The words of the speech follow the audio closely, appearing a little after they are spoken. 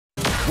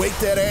Wake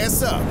that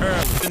ass up.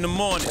 Early in the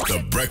morning.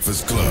 The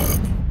Breakfast Club.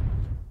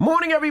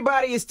 Morning,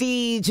 everybody. It's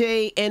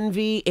DJ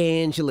Envy,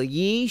 Angela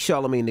Yee,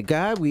 Charlamagne the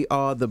Guy. We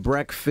are the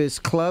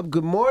Breakfast Club.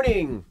 Good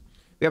morning.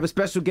 We have a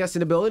special guest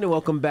in the building, and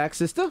welcome back,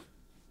 sister.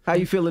 How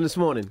you feeling this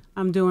morning?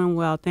 I'm doing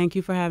well. Thank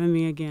you for having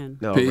me again.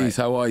 No, Peace. right.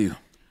 How are you?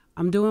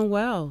 I'm doing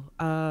well.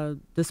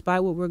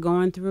 Despite what we're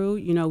going through,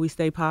 we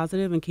stay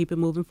positive and keep it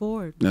moving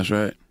forward. That's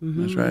right.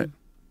 Mm-hmm. That's right.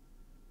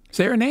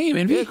 Say her name,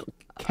 Envy.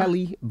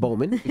 Kellie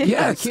Bowman.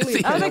 Yes.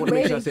 Kellie. I want to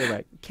make sure I say it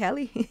right.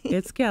 Kellie.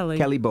 It's Kellie.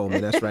 Kellie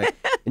Bowman, that's right.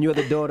 And you're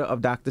the daughter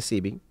of Dr.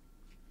 Sebi.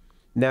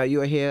 Now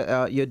you're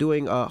here, you're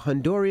doing a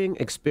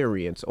Honduran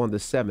experience on the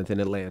 7th in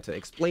Atlanta.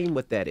 Explain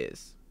what that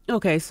is.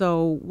 Okay,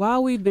 so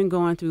while we've been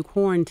going through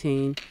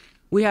quarantine,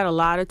 we had a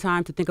lot of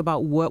time to think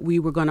about what we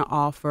were going to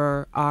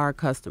offer our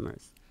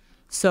customers.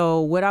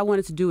 So what I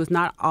wanted to do is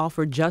not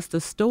offer just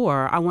a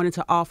store. I wanted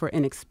to offer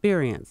an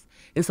experience.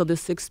 And so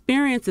this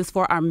experience is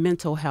for our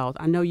mental health.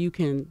 I know you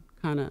can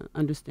kind of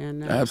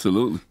understand that.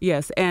 Absolutely.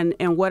 Yes, and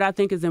what I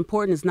think is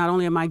important is not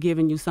only am I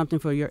giving you something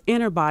for your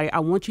inner body, I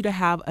want you to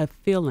have a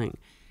feeling.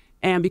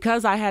 And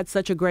because I had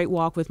such a great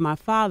walk with my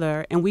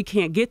father and we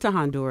can't get to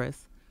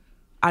Honduras,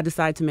 I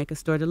decided to make a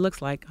store that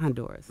looks like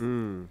Honduras.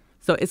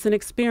 So it's an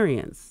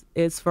experience.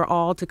 It's for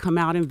all to come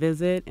out and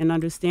visit and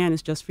understand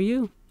it's just for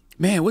you.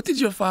 Man, what did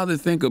your father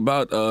think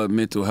about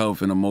mental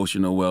health and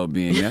emotional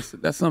well-being?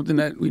 That's something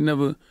that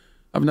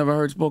I've never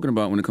heard spoken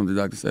about when it comes to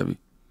Dr. Sebi.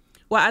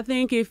 Well, I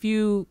think if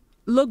you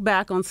look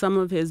back on some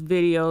of his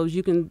videos,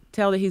 you can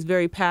tell that he's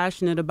very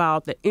passionate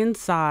about the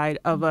inside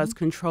of us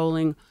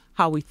controlling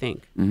how we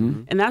think.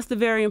 And that's the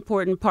very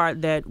important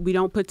part that we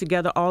don't put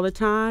together all the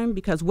time,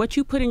 because what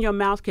you put in your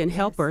mouth can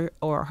help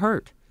or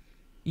hurt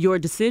your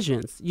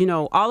decisions.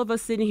 All of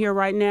us sitting here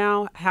right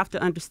now have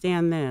to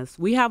understand this.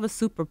 We have a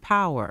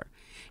superpower,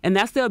 and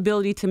that's the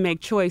ability to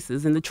make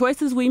choices. And the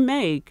choices we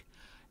make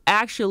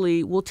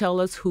actually will tell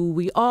us who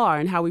we are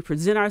and how we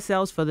present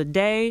ourselves for the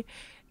day.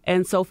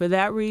 And so for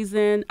that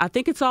reason, I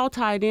think it's all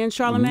tied in,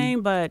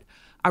 Charlamagne, but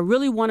I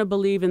really want to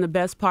believe in the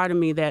best part of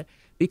me that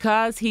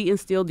because he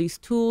instilled these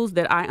tools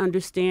that I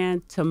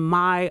understand to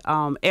my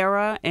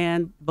era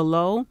and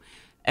below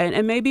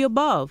and maybe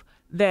above,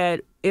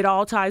 that it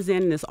all ties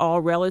in and it's all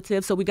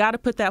relative. So we got to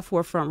put that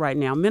forefront right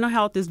now. Mental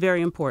health is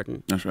very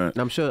important. That's right. And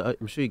I'm sure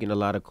you're getting a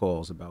lot of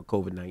calls about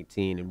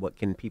COVID-19 and what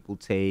can people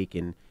take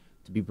and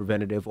to be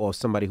preventative, or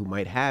somebody who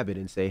might have it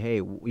and say,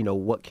 hey,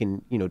 what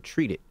can,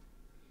 treat it.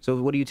 So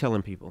what are you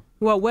telling people?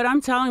 Well, what I'm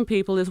telling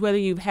people is whether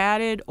you've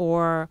had it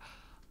or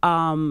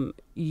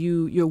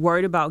you're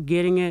worried about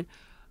getting it,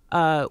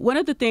 one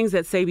of the things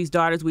that Sebi's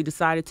daughters we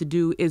decided to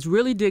do is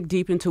really dig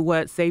deep into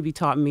what Sebi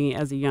taught me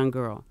as a young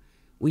girl.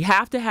 We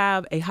have to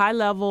have a high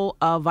level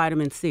of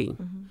vitamin C.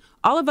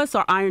 All of us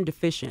are iron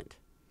deficient.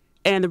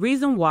 And the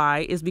reason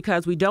why is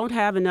because we don't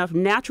have enough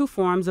natural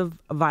forms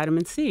of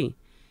vitamin C.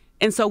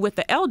 And so with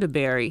the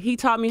elderberry, he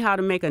taught me how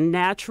to make a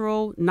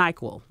natural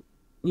NyQuil,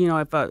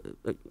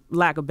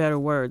 lack of better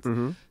words.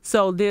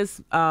 So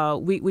this,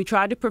 we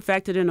tried to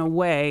perfect it in a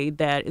way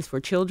that is for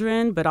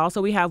children, but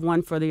also we have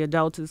one for the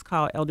adults. It's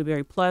called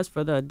Elderberry Plus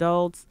for the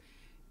adults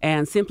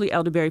and Simply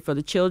Elderberry for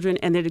the children.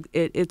 And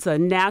it's a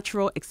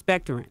natural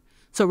expectorant.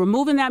 So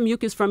removing that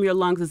mucus from your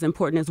lungs is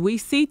important. As we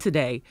see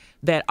today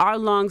that our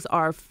lungs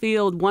are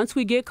filled, once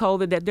we get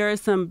COVID, that there are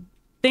some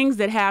things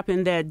that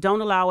happen that don't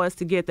allow us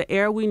to get the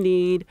air we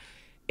need.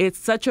 It's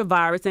such a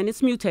virus, and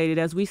it's mutated,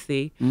 as we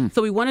see.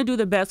 So we want to do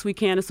the best we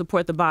can to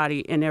support the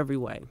body in every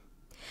way.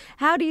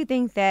 How do you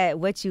think that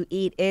what you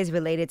eat is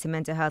related to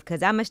mental health?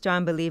 Because I'm a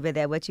strong believer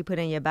that what you put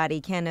in your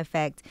body can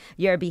affect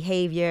your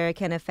behavior,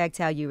 can affect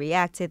how you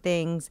react to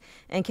things,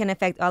 and can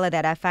affect all of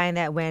that. I find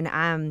that when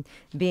I'm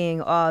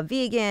being all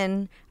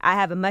vegan, I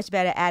have a much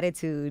better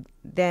attitude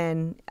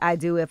than I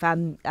do if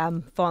I'm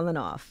falling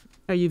off.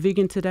 Are you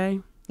vegan today?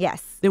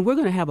 Yes. Then we're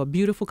going to have a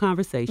beautiful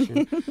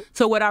conversation.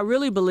 So what I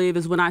really believe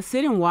is when I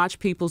sit and watch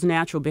people's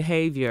natural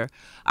behavior,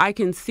 I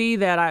can see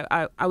that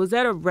I was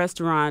at a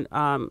restaurant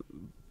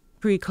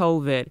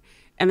pre-COVID,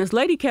 and this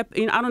lady kept,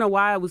 I don't know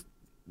why I was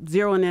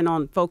zeroing in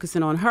on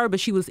focusing on her, but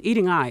she was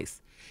eating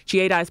ice.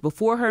 She ate ice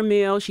before her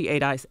meal. She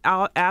ate ice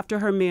out after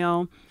her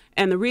meal.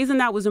 And the reason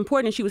that was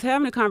important, she was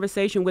having a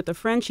conversation with a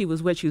friend she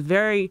was with. She was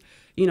very,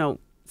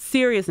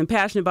 serious and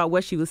passionate about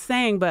what she was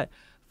saying. But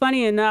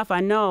funny enough, I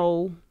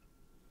know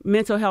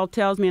mental health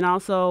tells me, and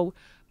also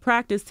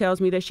practice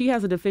tells me that she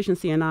has a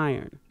deficiency in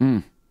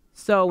iron.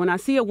 So when I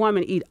see a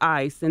woman eat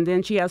ice and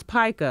then she has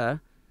pica,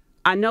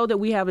 I know that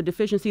we have a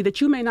deficiency that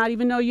you may not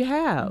even know you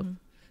have.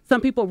 Some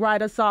people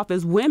write us off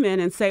as women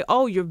and say,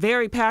 oh, you're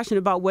very passionate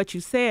about what you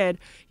said.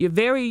 You're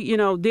very,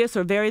 this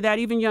or very that,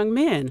 even young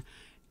men.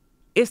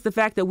 It's the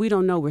fact that we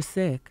don't know we're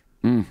sick.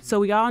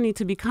 So we all need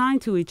to be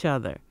kind to each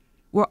other.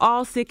 We're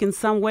all sick in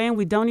some way and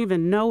we don't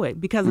even know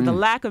it because of the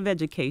lack of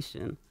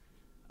education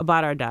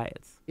about our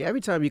diets. Yeah,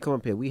 every time you come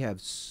up here, we have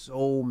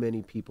so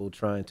many people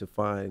trying to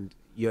find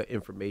your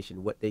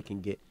information, what they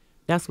can get.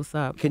 That's what's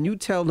up. Can you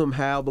tell them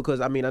how?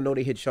 Because, I know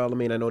they hit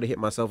Charlamagne. I know they hit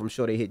myself. I'm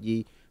sure they hit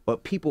Yee.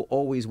 But people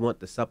always want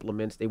the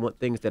supplements. They want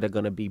things that are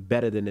going to be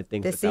better than the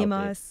things that's out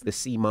there. The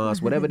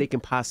CMOS, whatever they can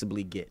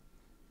possibly get.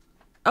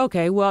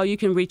 Okay, well, you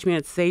can reach me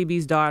at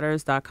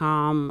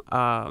sebisdaughters.com,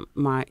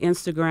 my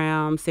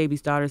Instagram,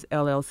 Sebi's Daughters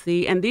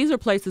LLC. And these are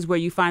places where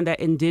you find that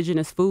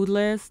indigenous food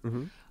list.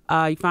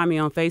 You find me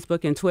on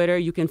Facebook and Twitter.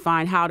 You can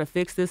find how to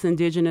fix this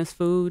indigenous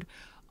food.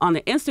 On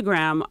the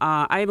Instagram,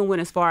 I even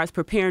went as far as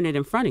preparing it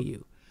in front of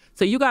you.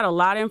 So you got a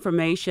lot of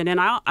information. And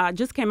I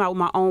just came out with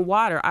my own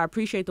water. I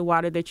appreciate the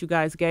water that you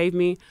guys gave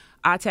me.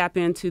 I tap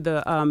into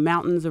the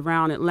mountains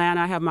around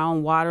Atlanta. I have my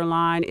own water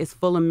line. It's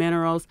full of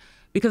minerals,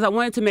 because I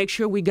wanted to make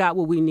sure we got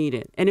what we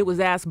needed. And it was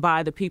asked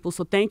by the people.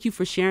 So thank you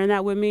for sharing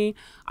that with me.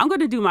 I'm going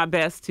to do my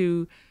best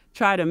to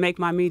try to make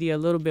my media a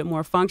little bit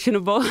more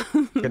functionable.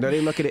 And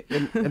they look at it.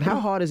 And how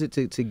hard is it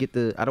to get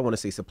the, I don't want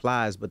to say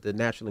supplies, but the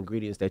natural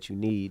ingredients that you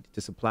need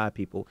to supply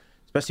people,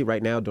 especially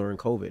right now during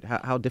COVID?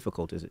 How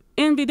difficult is it?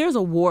 Envy, there's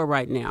a war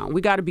right now.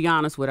 We got to be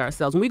honest with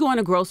ourselves. When we go in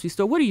a grocery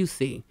store, what do you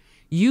see?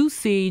 You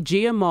see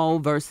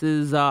GMO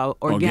versus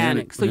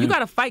organic. So you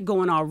got a fight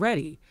going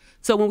already.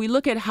 So when we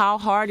look at how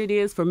hard it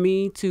is for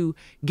me to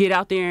get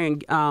out there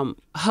and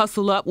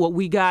hustle up what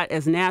we got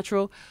as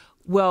natural,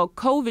 well,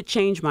 COVID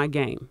changed my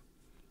game.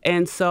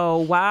 And so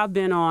while I've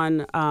been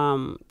on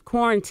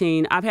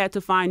quarantine, I've had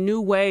to find new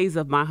ways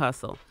of my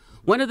hustle.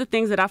 One of the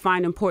things that I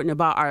find important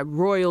about our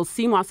Royal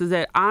CMOS is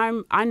that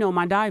I know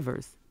my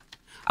divers.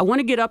 I want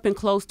to get up and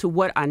close to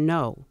what I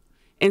know.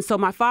 And so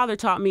my father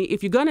taught me,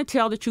 if you're going to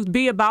tell the truth,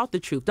 be about the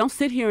truth. Don't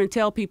sit here and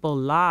tell people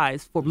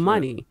lies for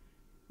money.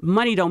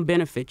 Money don't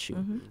benefit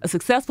you. A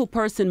successful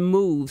person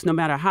moves no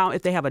matter how,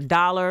 if they have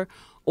 $1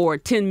 or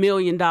 $10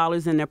 million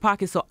in their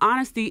pocket. So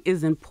honesty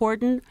is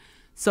important.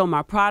 So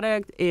my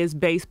product is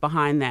based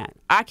behind that.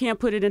 I can't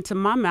put it into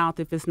my mouth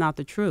if it's not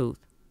the truth,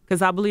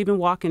 because I believe in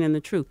walking in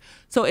the truth.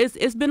 So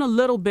it's been a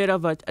little bit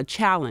of a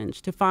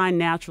challenge to find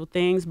natural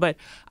things, but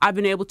I've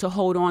been able to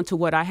hold on to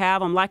what I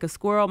have. I'm like a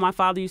squirrel, my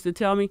father used to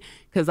tell me,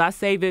 because I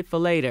save it for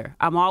later.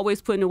 I'm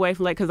always putting away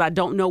for later because I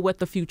don't know what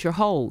the future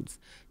holds.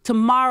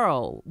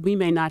 Tomorrow we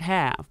may not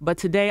have, but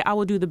today I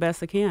will do the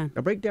best I can.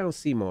 Now break down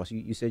CMOS.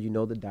 You said you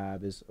know the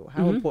divers.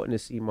 How important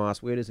is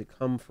CMOS? Where does it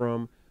come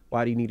from?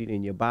 Why do you need it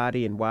in your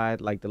body? And why,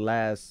 like the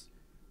last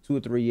 2 or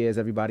 3 years,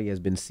 everybody has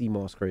been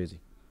CMOS crazy?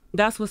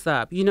 That's what's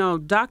up. You know,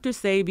 Dr.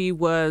 Sebi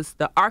was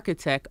the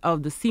architect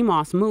of the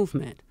CMOS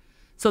movement.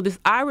 So this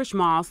Irish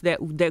moss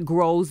that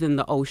grows in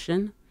the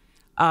ocean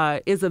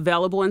is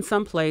available in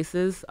some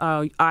places,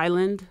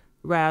 island,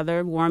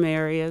 rather, warm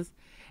areas.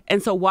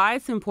 And so why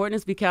it's important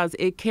is because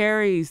it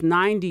carries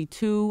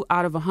 92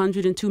 out of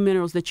 102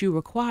 minerals that you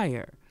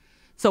require.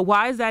 So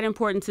why is that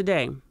important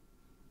today?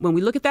 When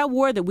we look at that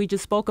war that we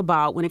just spoke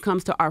about when it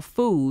comes to our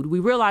food, we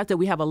realize that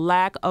we have a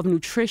lack of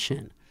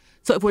nutrition.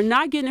 So if we're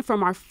not getting it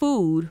from our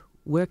food,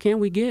 where can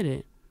we get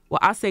it? Well,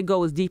 I say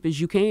go as deep as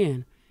you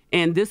can.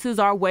 And this is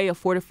our way of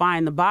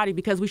fortifying the body,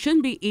 because we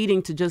shouldn't be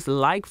eating to just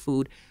like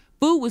food.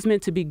 Food was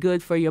meant to be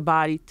good for your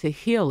body to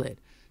heal it.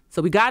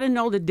 So we got to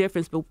know the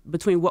difference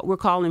between what we're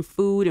calling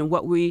food and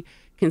what we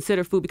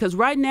consider food. Because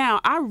right now,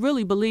 I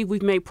really believe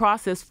we've made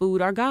processed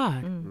food our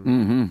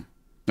God.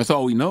 That's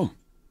all we know.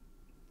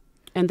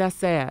 And that's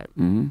sad.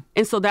 And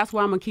so that's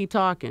why I'm going to keep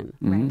talking.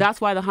 That's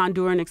why the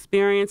Honduran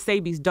experience,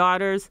 Sebi's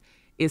Daughters,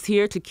 is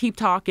here to keep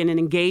talking and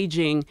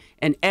engaging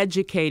and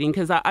educating,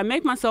 because I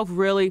make myself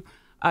really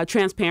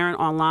transparent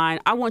online.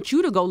 I want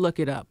you to go look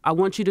it up. I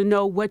want you to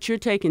know what you're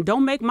taking.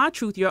 Don't make my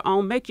truth your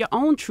own. Make your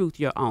own truth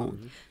your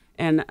own.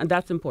 And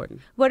that's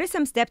important. What are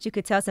some steps you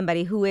could tell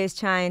somebody who is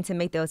trying to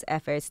make those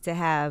efforts to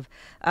have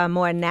a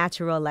more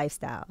natural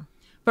lifestyle?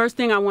 First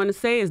thing I want to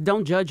say is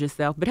don't judge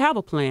yourself, but have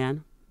a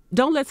plan.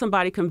 Don't let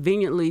somebody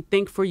conveniently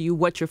think for you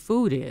what your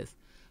food is.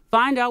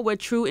 Find out what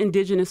true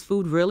indigenous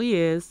food really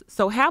is.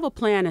 So have a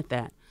plan at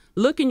that.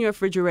 Look in your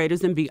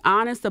refrigerators and be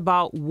honest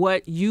about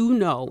what you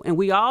know. And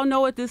we all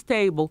know at this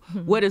table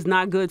what is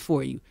not good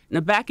for you. In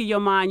the back of your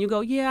mind, you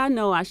go, yeah, I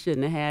know I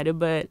shouldn't have had it,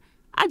 but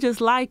I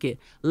just like it.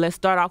 Let's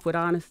start off with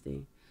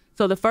honesty.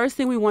 So the first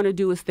thing we want to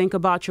do is think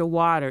about your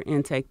water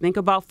intake. Think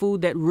about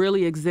food that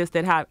really exists,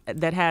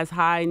 that has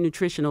high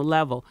nutritional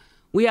level.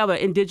 We have an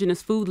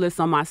indigenous food list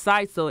on my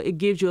site, so it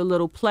gives you a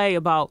little play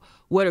about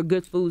what are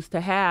good foods to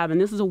have. And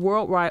this is a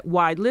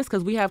worldwide list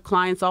because we have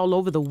clients all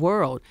over the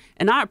world.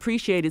 And I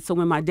appreciate it. So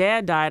when my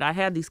dad died, I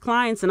had these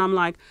clients, and I'm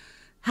like,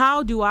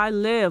 how do I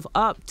live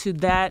up to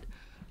that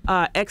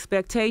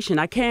expectation?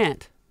 I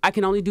can't. I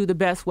can only do the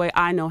best way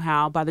I know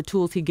how by the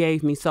tools he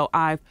gave me. So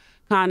I've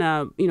kind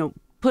of,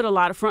 put a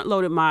lot of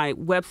front-loaded my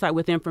website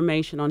with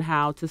information on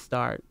how to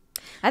start.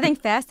 I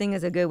think fasting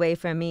is a good way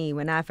for me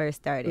when I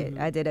first started.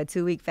 I did a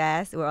 2-week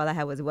fast where all I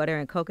had was water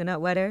and coconut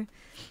water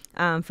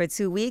for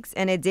 2 weeks,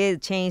 and it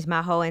did change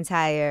my whole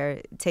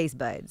entire taste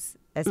buds.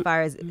 As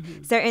far as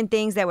certain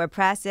things that were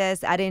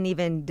processed, I didn't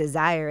even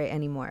desire it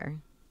anymore.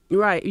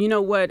 Right. You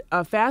know what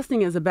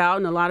fasting is about,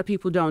 and a lot of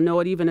people don't know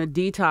it, even a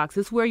detox,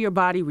 it's where your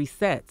body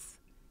resets.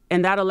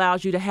 And that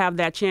allows you to have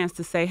that chance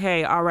to say,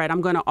 hey, all right,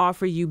 I'm going to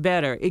offer you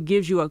better. It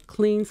gives you a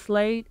clean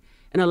slate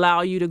and allow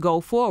you to go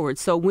forward.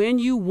 So when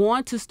you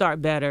want to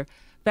start better,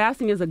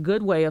 fasting is a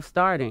good way of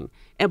starting.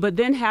 But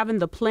then having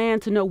the plan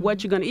to know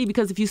what you're going to eat,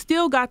 because if you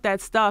still got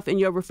that stuff in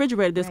your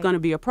refrigerator, there's going to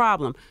be a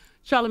problem.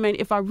 Charlamagne,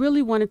 if I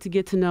really wanted to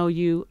get to know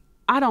you,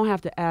 I don't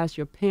have to ask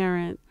your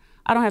parents.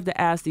 I don't have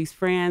to ask these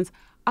friends.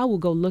 I will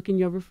go look in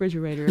your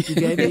refrigerator if you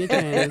gave me a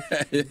chance.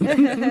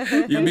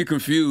 You'll be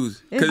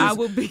confused. I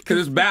will be Because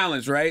it's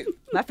balanced, right?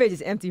 My fridge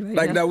is empty right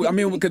Like now. that, I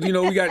mean, because, you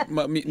know, we got,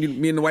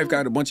 me and the wife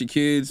got a bunch of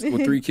kids, or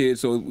 3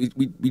 kids, so we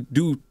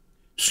do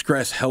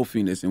stress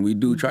healthiness, and we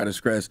do try to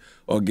stress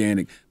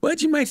organic.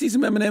 But you might see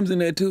some M&Ms in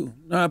there, too.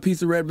 A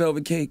piece of red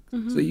velvet cake,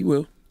 so you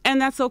will.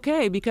 And that's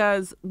okay,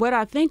 because what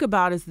I think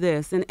about is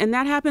this, and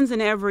that happens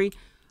in every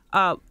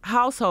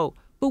household.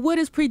 But what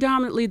is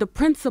predominantly the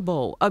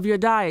principle of your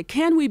diet?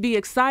 Can we be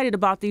excited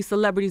about these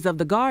celebrities of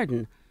the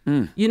garden?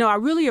 You know, I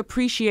really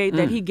appreciate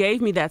that he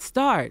gave me that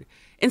start.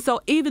 And so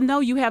even though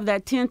you have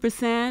that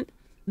 10%,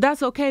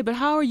 that's okay. But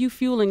how are you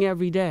fueling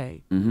every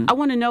day? I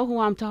want to know who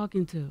I'm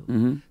talking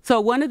to.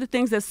 So one of the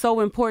things that's so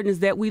important is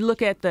that we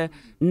look at the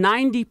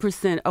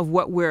 90% of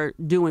what we're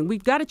doing.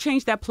 We've got to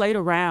change that plate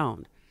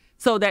around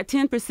so that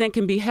 10%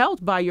 can be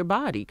held by your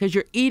body, because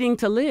you're eating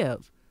to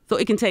live. So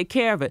it can take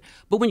care of it.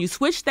 But when you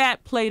switch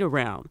that plate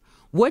around,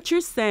 what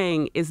you're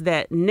saying is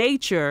that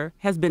nature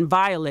has been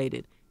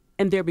violated,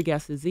 and there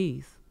begets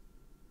disease.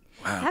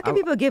 Wow. How can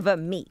people give up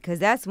meat? Because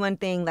that's one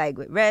thing, like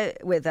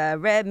with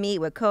red meat,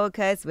 with cold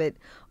cuts, with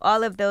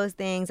all of those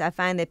things, I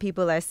find that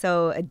people are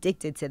so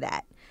addicted to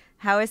that.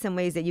 How are some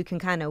ways that you can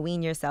kind of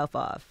wean yourself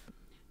off?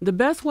 The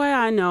best way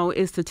I know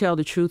is to tell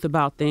the truth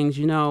about things.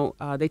 You know,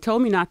 they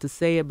told me not to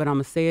say it, but I'm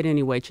going to say it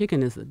anyway.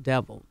 Chicken is the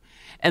devil.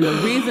 And the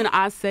reason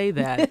I say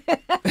that...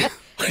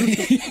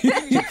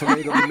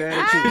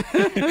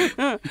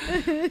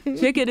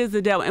 Chicken is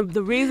the devil. And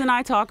the reason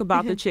I talk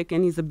about the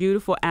chicken, he's a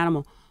beautiful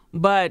animal.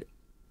 But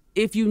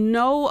if you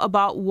know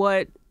about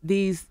what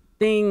these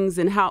things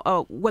and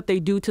how what they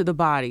do to the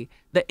body,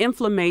 the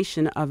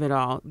inflammation of it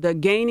all, the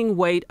gaining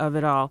weight of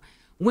it all,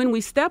 when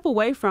we step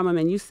away from them,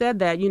 and you said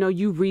that, you know,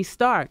 you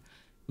restart.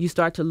 You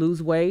start to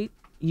lose weight.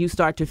 You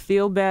start to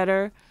feel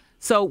better.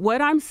 So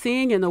what I'm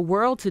seeing in the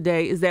world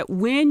today is that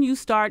when you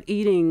start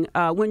eating,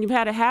 when you've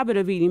had a habit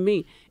of eating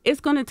meat, it's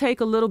going to take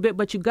a little bit,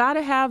 but you got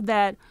to have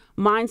that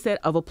mindset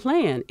of a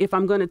plan. If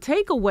I'm going to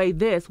take away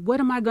this,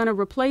 what am I going to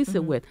replace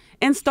it with?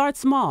 And start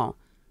small.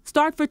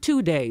 Start for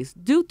 2 days.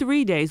 Do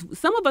 3 days.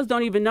 Some of us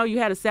don't even know you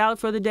had a salad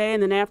for the day,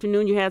 and in the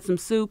afternoon you had some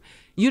soup.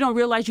 You don't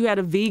realize you had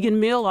a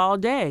vegan meal all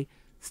day.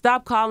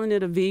 Stop calling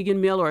it a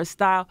vegan meal or a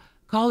style.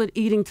 Call it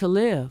eating to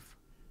live.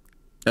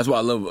 That's why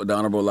I love the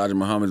Honorable Elijah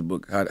Muhammad's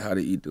book, How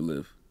to Eat to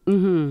Live.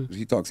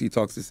 He talks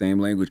the same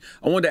language.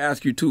 I wanted to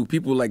ask you, too,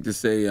 people like to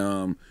say,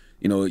 you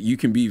know, you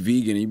can be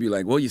vegan, and you'd be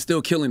like, well, you're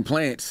still killing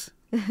plants,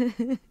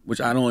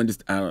 which I don't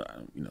understand.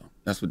 You know,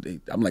 that's what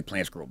I'm like,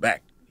 plants grow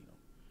back. You know,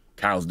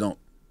 cows don't.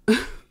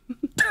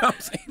 I'm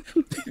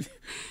saying.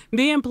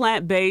 Being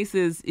plant-based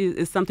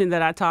is something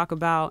that I talk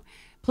about.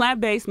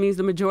 Plant-based means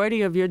the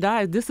majority of your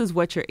diet, this is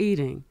what you're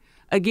eating.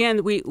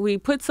 Again, we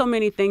put so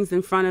many things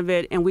in front of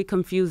it, and we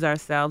confuse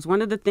ourselves.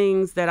 One of the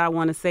things that I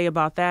want to say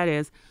about that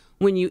is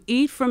when you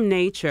eat from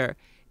nature,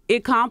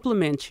 it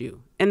complements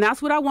you. And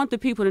that's what I want the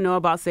people to know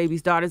about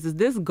Sebi's Daughters is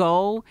this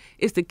goal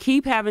is to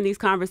keep having these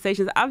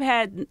conversations. I've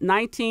had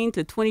 19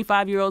 to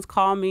 25-year-olds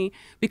call me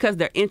because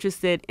they're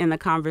interested in the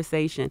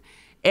conversation.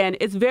 And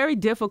it's very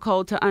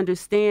difficult to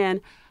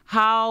understand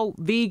how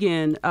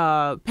vegan,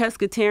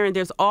 pescatarian,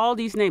 there's all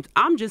these names.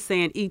 I'm just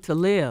saying eat to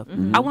live.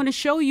 I want to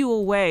show you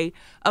a way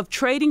of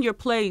trading your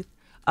plate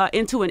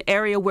into an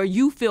area where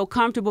you feel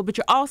comfortable, but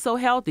you're also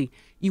healthy.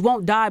 You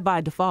won't die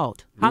by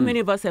default. How many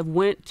of us have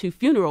went to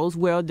funerals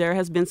where there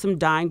has been some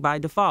dying by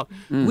default?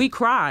 We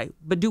cry,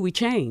 but do we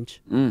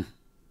change? Now,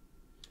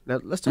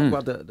 let's talk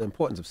about the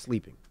importance of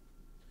sleeping.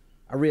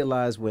 I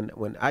realize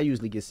when I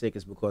usually get sick,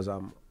 it's because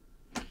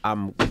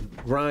I'm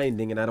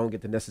grinding and I don't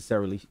get the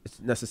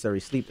necessary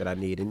sleep that I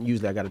need, and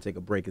usually I got to take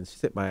a break and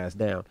sit my ass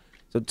down.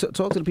 So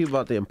talk to the people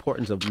about the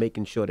importance of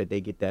making sure that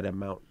they get that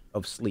amount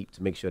of sleep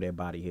to make sure their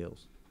body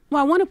heals.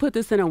 Well, I want to put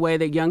this in a way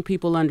that young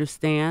people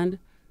understand.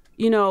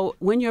 You know,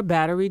 when your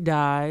battery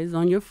dies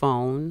on your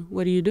phone,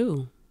 what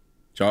do?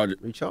 Charge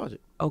it. Recharge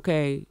it.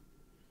 Okay,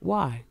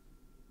 why?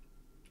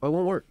 Or it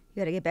won't work.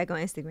 You got to get back on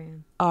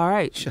Instagram. All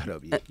right. Shut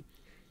up, Yiki.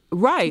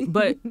 Right,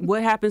 but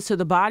what happens to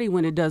the body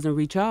when it doesn't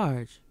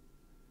recharge?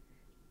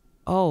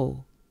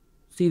 Oh,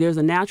 see, there's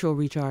a natural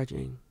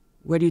recharging.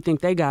 Where do you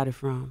think they got it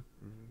from?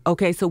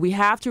 Okay, so we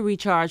have to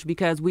recharge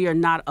because we are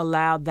not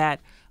allowed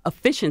that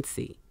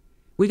efficiency.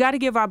 We got to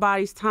give our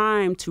bodies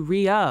time to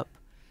re-up.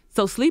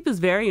 So sleep is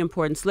very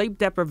important. Sleep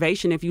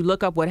deprivation, if you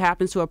look up what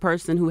happens to a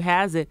person who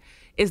has it,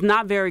 is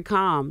not very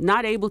calm,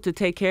 not able to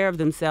take care of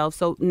themselves.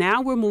 So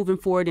now we're moving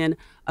forward in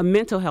a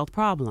mental health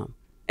problem.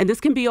 And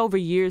this can be over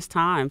years'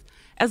 time.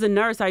 As a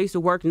nurse, I used to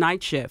work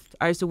night shift.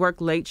 I used to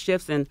work late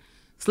shifts and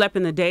slept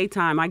in the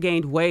daytime. I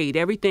gained weight.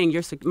 Everything,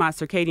 my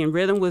circadian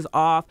rhythm was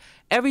off.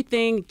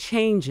 Everything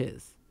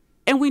changes.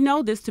 And we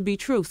know this to be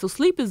true. So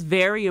sleep is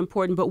very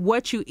important. But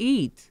what you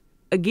eat,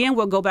 again,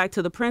 we'll go back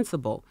to the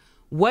principle.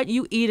 What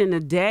you eat in a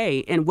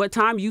day and what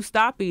time you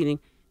stop eating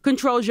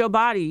controls your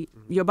body,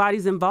 your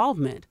body's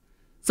involvement.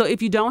 So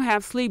if you don't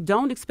have sleep,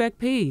 don't expect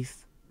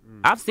peace.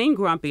 I've seen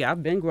grumpy.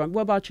 I've been grumpy.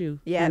 What about you,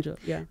 Yeah. Angela?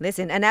 Yeah.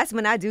 Listen, and that's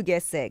when I do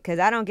get sick, because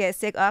I don't get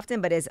sick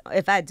often, but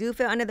if I do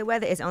feel under the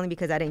weather, it's only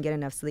because I didn't get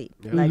enough sleep.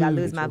 Like I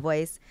lose my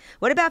voice.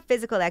 What about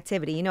physical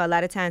activity? You know, a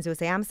lot of times we'll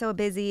say, I'm so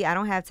busy, I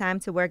don't have time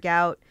to work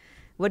out.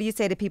 What do you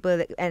say to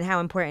people, and how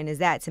important is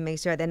that to make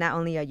sure that not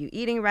only are you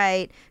eating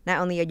right, not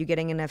only are you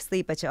getting enough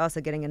sleep, but you're also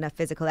getting enough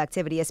physical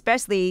activity,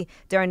 especially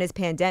during this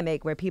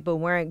pandemic where people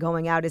weren't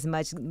going out as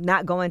much,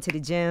 not going to the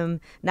gym,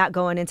 not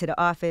going into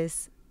the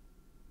office?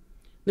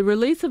 The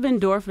release of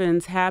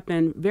endorphins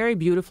happen very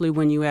beautifully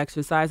when you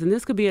exercise, and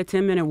this could be a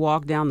 10-minute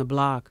walk down the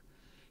block.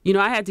 You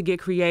know, I had to get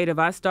creative.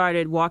 I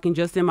started walking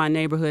just in my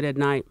neighborhood at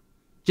night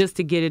just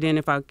to get it in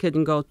if I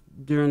couldn't go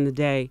during the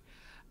day.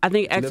 I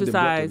think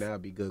exercise. Now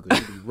would be good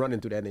because you'd be running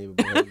through that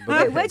neighborhood.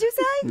 Wait, what'd you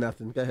say?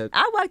 Nothing. Go ahead.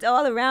 I walked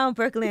all around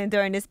Brooklyn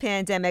during this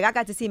pandemic. I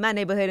got to see my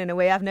neighborhood in a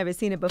way I've never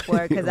seen it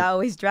before because I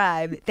always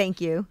drive.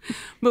 Thank you.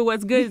 But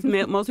what's good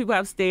is most people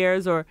have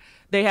stairs or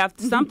they have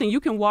something.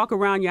 You can walk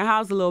around your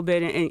house a little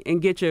bit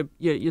and get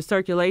your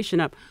circulation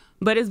up.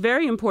 But it's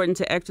very important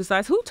to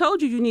exercise. Who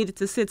told you you needed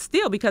to sit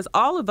still? Because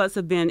all of us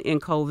have been in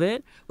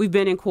COVID. We've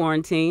been in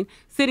quarantine.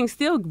 Sitting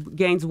still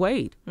gains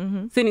weight.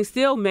 Sitting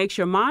still makes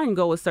your mind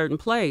go a certain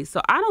place.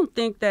 So I don't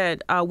think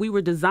that we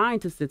were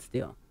designed to sit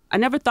still. I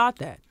never thought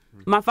that.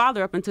 My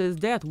father, up until his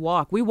death,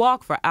 walked. We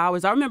walked for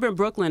hours. I remember in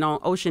Brooklyn on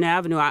Ocean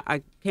Avenue,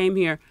 I came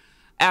here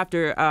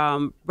after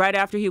right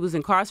after he was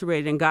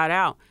incarcerated and got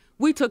out.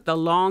 We took the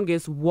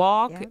longest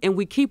walk, and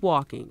we keep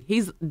walking.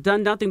 He's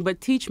done nothing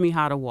but teach me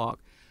how to walk.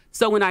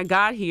 So when I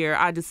got here,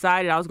 I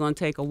decided I was going to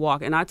take a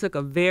walk, and I took a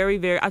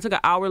I took an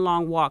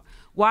hour-long walk.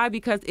 Why?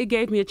 Because it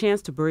gave me a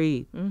chance to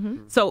breathe.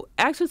 So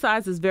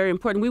exercise is very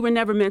important. We were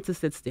never meant to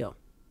sit still.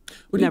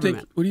 What do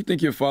you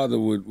think your father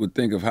would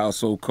think of how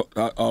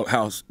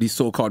these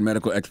so-called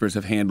medical experts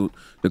have handled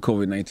the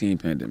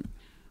COVID-19 pandemic?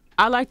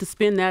 I like to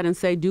spin that and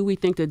say, do we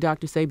think that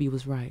Dr. Sebi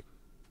was right?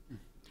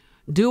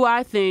 Do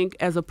I think,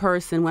 as a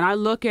person, when I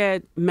look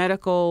at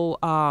medical,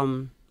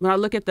 when I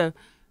look at the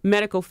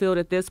medical field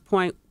at this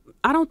point,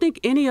 I don't think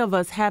any of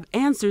us have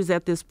answers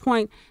at this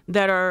point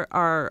that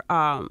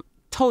are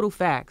total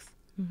facts.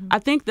 I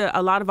think that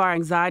a lot of our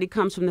anxiety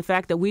comes from the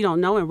fact that we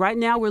don't know. And right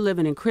now we're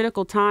living in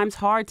critical times,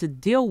 hard to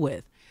deal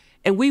with.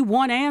 And we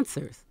want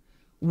answers.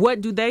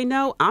 What do they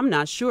know? I'm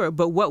not sure.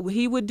 But what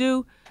he would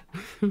do,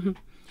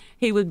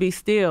 he would be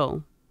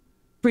still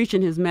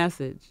preaching his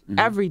message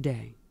every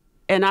day.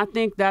 And I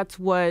think that's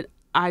what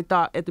I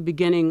thought at the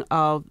beginning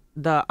of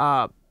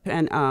the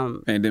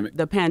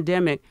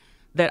pandemic,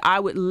 that I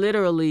would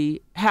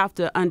literally have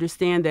to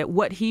understand that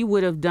what he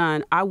would have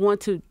done, I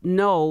want to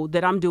know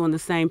that I'm doing the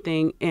same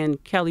thing in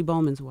Kellie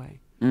Bowman's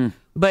way.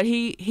 But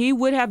he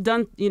would have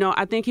done,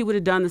 I think he would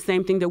have done the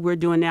same thing that we're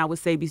doing now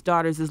with Sebi's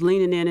daughters, is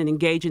leaning in and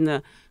engaging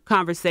the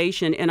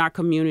conversation in our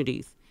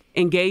communities,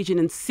 engaging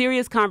in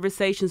serious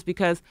conversations,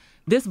 because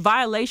this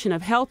violation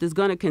of health is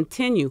going to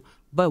continue.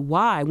 But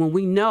why? When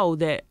we know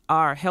that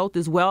our health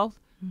is wealth,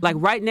 like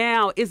right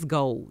now, it's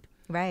gold.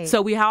 Right.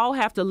 So we all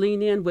have to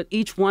lean in with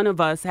each one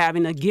of us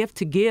having a gift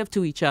to give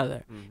to each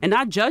other and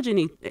not judge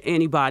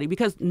anybody,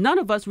 because none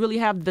of us really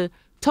have the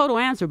total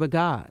answer but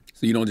God.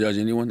 So you don't judge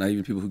anyone, not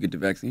even people who get the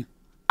vaccine?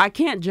 I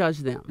can't judge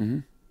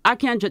them. I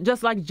can't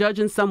just like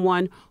judging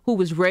someone who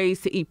was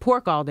raised to eat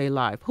pork all day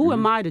life. Who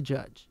am I to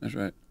judge? That's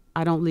right.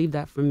 I don't leave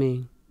that for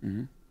me.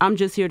 I'm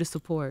just here to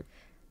support.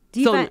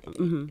 Do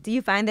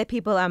you find that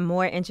people are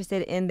more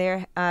interested in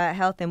their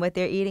health and what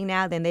they're eating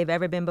now than they've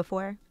ever been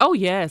before? Oh,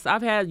 yes.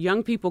 I've had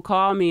young people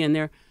call me, and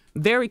they're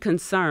very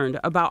concerned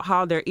about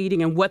how they're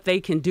eating and what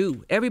they can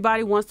do.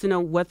 Everybody wants to know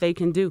what they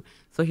can do.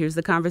 So here's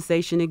the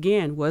conversation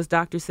again. Was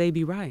Dr.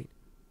 Sebi right?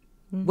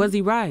 Was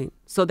he right?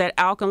 So that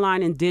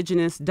alkaline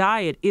indigenous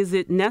diet, is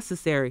it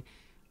necessary?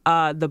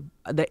 The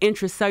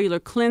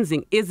intracellular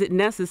cleansing, is it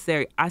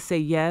necessary? I say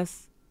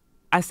yes.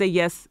 I say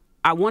yes.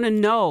 I want to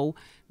know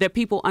that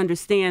people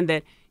understand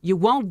that you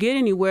won't get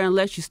anywhere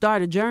unless you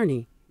start a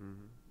journey.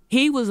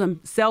 He was a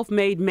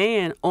self-made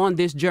man on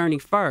this journey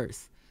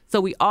first. So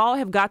we all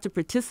have got to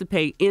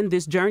participate in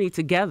this journey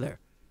together.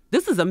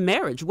 This is a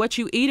marriage. What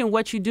you eat and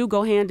what you do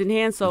go hand in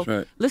hand.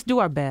 So let's do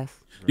our best.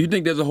 Do you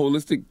think there's a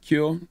holistic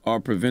cure or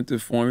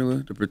preventive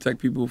formula to protect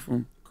people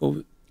from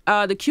COVID?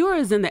 The cure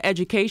is in the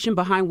education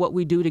behind what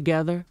we do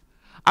together.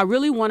 I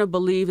really want to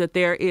believe that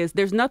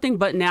there's nothing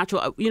but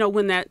natural.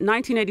 When that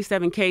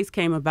 1987 case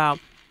came about,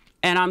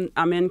 and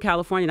I'm in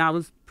California, and I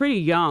was pretty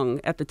young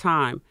at the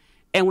time.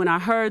 And when I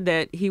heard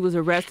that he was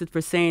arrested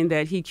for saying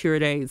that he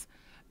cured AIDS,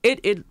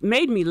 it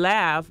made me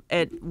laugh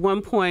at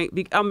one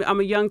point. I'm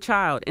a young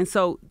child. And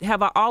so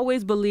have I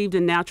always believed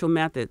in natural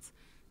methods?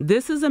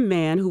 This is a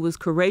man who was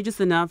courageous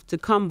enough to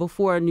come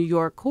before New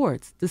York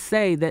courts to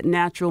say that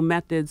natural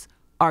methods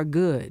are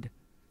good.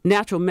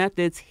 Natural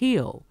methods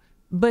heal.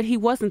 But he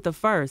wasn't the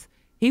first.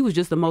 He was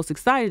just the most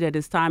excited at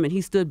his time, and he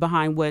stood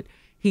behind what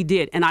he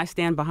did. And I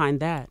stand behind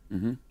that.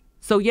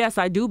 So, yes,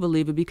 I do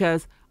believe it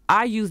because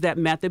I use that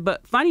method.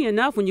 But funny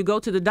enough, when you go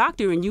to the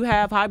doctor and you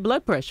have high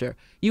blood pressure,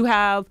 you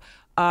have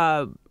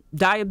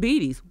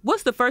diabetes.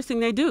 What's the first thing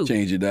they do?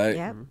 Change your diet.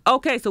 Yep.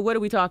 Okay, so what are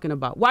we talking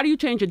about? Why do you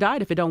change your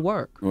diet if it don't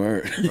work?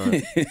 Word.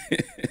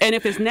 And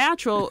if it's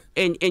natural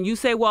and you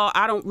say, well,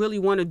 I don't really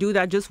want to do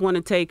that, I just want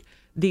to take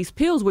these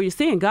pills, where you're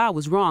saying God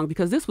was wrong,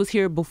 because this was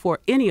here before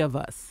any of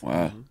us.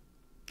 Wow.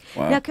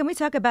 Wow. Now, can we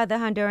talk about the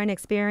Honduran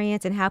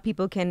experience and how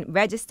people can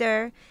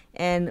register,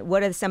 and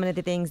what are some of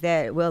the things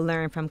that we'll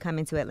learn from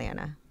coming to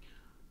Atlanta?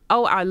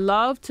 Oh, I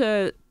love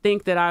to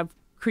think that I've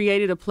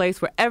created a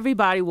place where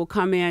everybody will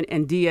come in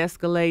and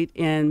de-escalate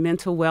in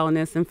mental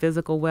wellness and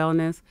physical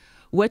wellness.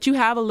 What you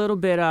have a little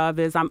bit of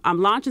is I'm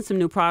launching some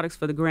new products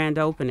for the grand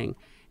opening,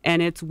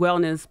 and it's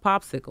wellness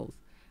popsicles.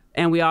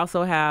 And we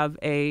also have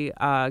a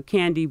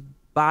candy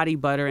body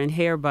butter and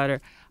hair butter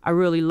I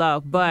really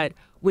love. But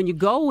when you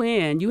go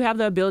in, you have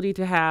the ability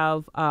to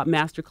have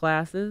master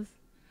classes.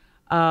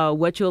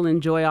 What you'll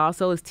enjoy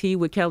also is tea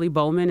with Kellie,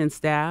 Bowman, and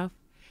staff.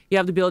 You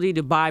have the ability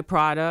to buy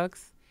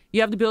products. You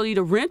have the ability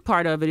to rent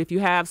part of it if you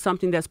have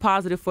something that's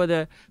positive for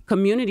the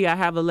community. I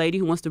have a lady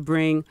who wants to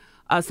bring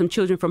some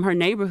children from her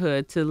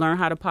neighborhood to learn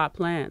how to pot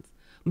plants.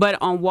 But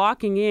on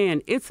walking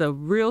in, it's a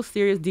real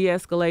serious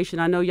de-escalation.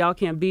 I know y'all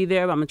can't be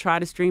there, but I'm going to try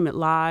to stream it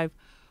live.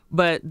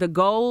 But the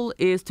goal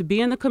is to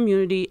be in the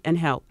community and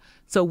help.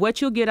 So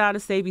what you'll get out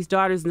of Sebi's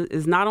Daughters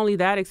is not only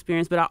that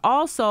experience, but I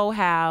also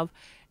have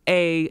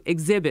a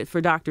exhibit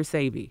for Dr.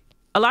 Sebi.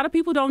 A lot of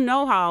people don't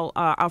know how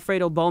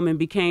Alfredo Bowman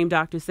became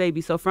Dr.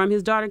 Sebi. So from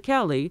his daughter,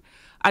 Kellie,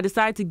 I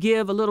decided to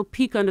give a little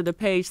peek under the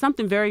page,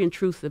 something very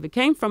intrusive. It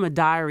came from a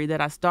diary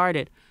that I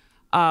started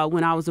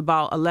when I was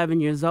about 11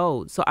 years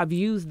old. So I've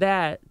used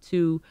that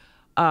to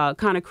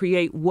kind of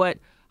create what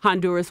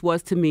Honduras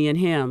was to me and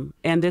him.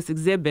 And this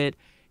exhibit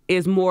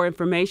is more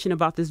information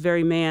about this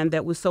very man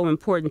that was so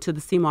important to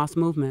the CMOS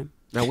movement.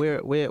 Now, where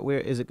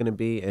is it going to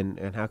be,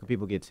 and how can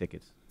people get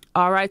tickets?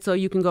 All right, so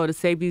you can go to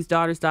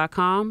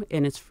sebisdaughters.com,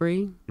 and it's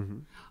free.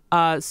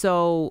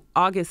 So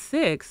August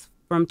 6th,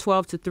 from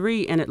 12 to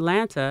 3 in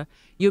Atlanta,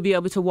 you'll be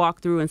able to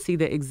walk through and see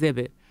the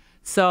exhibit.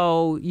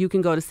 So you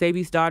can go to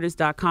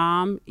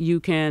sebisdaughters.com.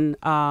 You can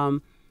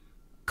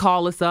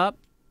call us up.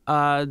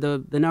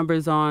 The number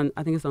is on,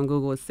 I think it's on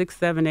Google, it's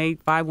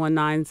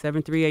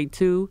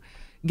 678-519-7382.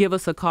 Give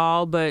us a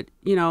call, but,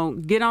 get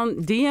on,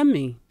 DM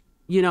me.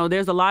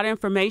 There's a lot of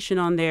information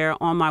on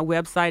there on my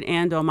website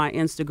and on my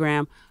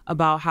Instagram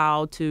about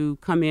how to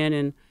come in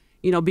and,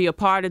 be a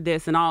part of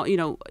this and all.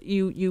 You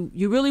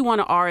really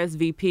want to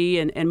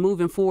RSVP and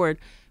moving forward.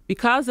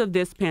 Because of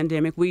this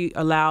pandemic, we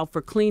allow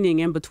for cleaning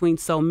in between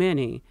so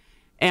many.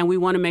 And we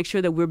want to make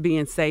sure that we're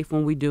being safe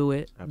when we do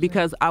it. Absolutely.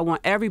 Because I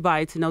want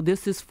everybody to know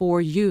this is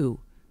for you.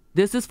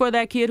 This is for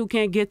that kid who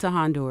can't get to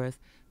Honduras.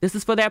 This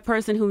is for that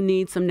person who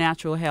needs some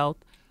natural health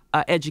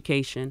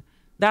education.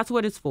 That's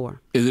what it's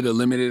for. Is it a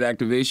limited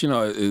activation,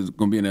 or is it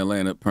going to be in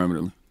Atlanta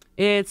permanently?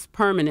 It's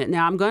permanent.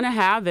 Now, I'm going to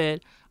have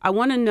it. I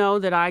want to know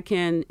that I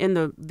can, in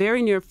the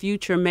very near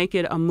future, make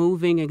it a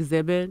moving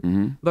exhibit.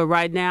 But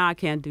right now, I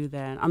can't do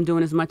that. I'm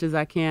doing as much as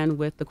I can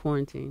with the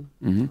quarantine.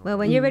 Well,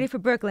 when you're ready for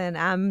Brooklyn,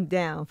 I'm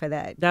down for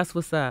that. That's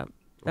what's up.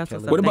 That's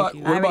what's up.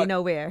 I already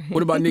know where.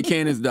 What about Nick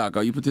Cannon's doc?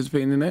 Are you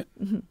participating in that?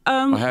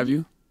 Or have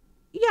you?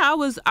 Yeah, I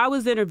was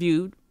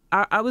interviewed.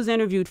 I was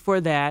interviewed for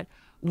that.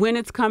 When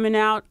it's coming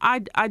out, I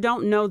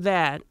don't know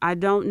that. I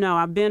don't know.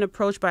 I've been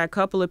approached by a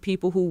couple of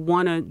people who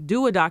want to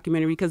do a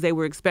documentary because they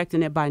were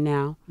expecting it by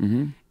now.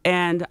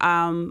 And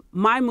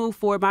my move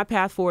forward, my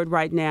path forward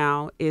right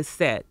now is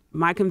set.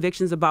 My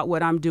convictions about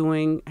what I'm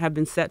doing have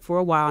been set for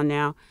a while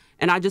now.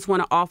 And I just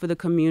want to offer the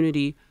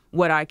community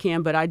what I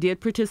can. But I did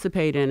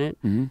participate in it.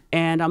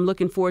 And I'm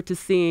looking forward to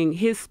seeing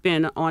his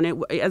spin on it.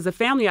 As a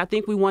family, I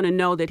think we want to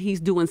know that he's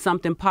doing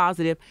something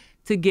positive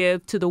to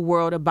give to the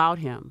world about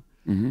him.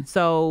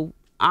 So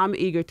I'm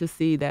eager to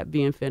see that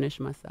being finished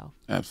myself.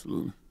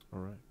 Absolutely. All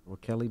right. Well,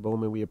 Kellie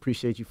Bowman, we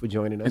appreciate you for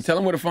joining us. And tell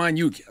them where to find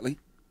you, Kellie.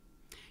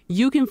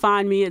 You can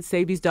find me at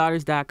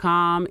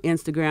sebisdaughters.com,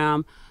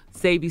 Instagram,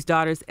 Sebi's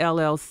Daughters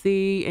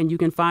LLC, and you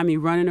can find me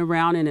running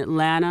around in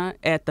Atlanta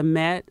at the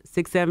Met,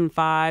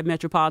 675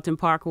 Metropolitan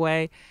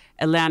Parkway,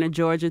 Atlanta,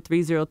 Georgia,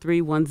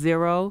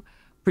 30310,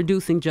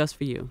 producing just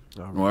for you.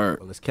 All right.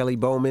 Well, it's Kellie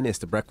Bowman. It's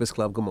The Breakfast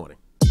Club. Good morning.